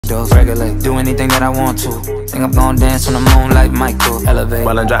dose, regulate. Do anything that I want to. Think I'm gon' dance on the moon like Michael. Elevate.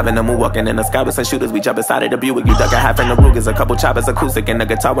 While I'm driving the moon, walking in the sky with some shooters. We jump inside of the Buick. You duck a half in the Rugers, a couple choppers, acoustic, and the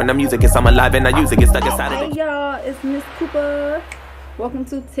guitar when the music is. I'm alive and I use it. Get stuck inside of the. Hey y'all, it's Miss Cooper. Welcome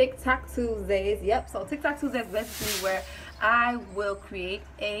to TikTok Tuesdays. Yep, so TikTok Tuesdays is basically where I will create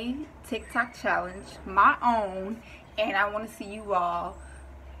a TikTok challenge, my own, and I want to see you all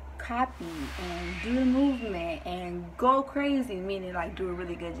copy and do the movement and go crazy, meaning like do a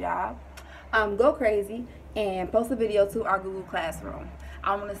really good job. Go crazy and post a video to our Google Classroom.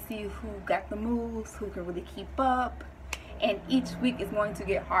 I want to see who got the moves, who can really keep up, and each week is going to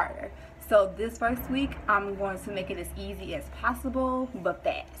get harder. So this first week, I'm going to make it as easy as possible, but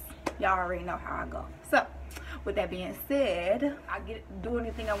fast. Y'all already know how I go. So, with that being said, I do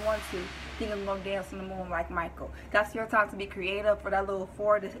anything I want to. Think I'm gonna dance on the moon like Michael. That's your time to be creative for that little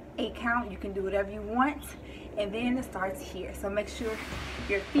 4 to 8 count. You can do whatever you want, and then it starts here. So make sure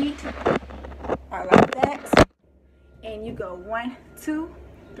your feet are like that, and you go 1, 2,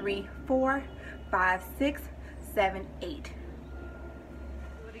 3, 4, 5, 6, 7, 8.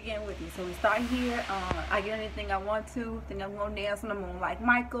 Again with you. So we start here. I get anything I want to. Think I'm gonna dance on the moon like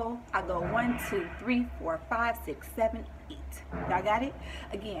Michael. I go 1, 2, 3, 4, 5, 6, 7, 8. Y'all got it?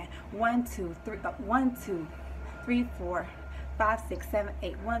 Again, 1, 2, 3, 1, 2, 3, 4, 5, 6, 7,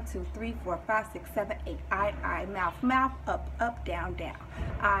 8. 1, 2, 3, 4, 5, 6, 7, 8. I, mouth, mouth, up, down, down.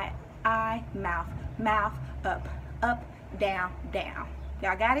 I, mouth, mouth, up, down, down.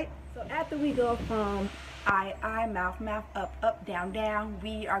 Y'all got it? So after we go from I, mouth, mouth, up, down, down,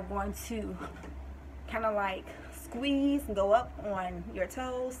 we are going to kind of like squeeze and go up on your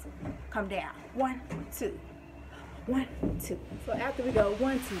toes, come down. 1, 2, 1, 2. So after we go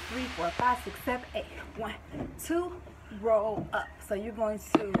 1, 2, 3, 4, 5, 6, 7, 8. 1, 2, roll up. So you're going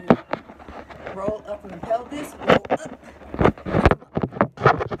to roll up from the pelvis, roll up.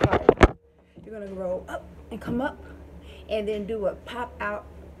 Sorry. You're going to roll up and come up, and then do a pop out,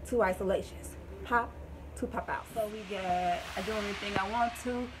 2 isolations. Pop, 2 pop out. So we got, I do anything I want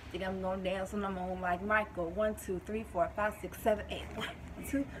to. Think I'm gonna dance on the moon like Michael. 1, 2, 3, 4, 5, 6, 7, 8. 1,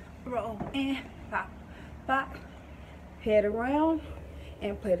 2, roll and pop, pop. Head around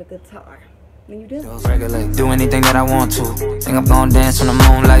and play the guitar. When you do, regulate. Do anything that I want to. Think I'm gon' dance on the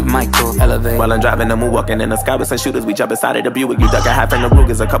moon like Michael. Elevate. While I'm driving the moon, walking in the sky with some shooters. We jump inside of the Buick. You duck a half in the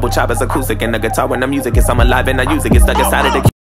Rugers, a couple choppers, acoustic, and the guitar when the music is. I'm alive and I use it. Get stuck inside of the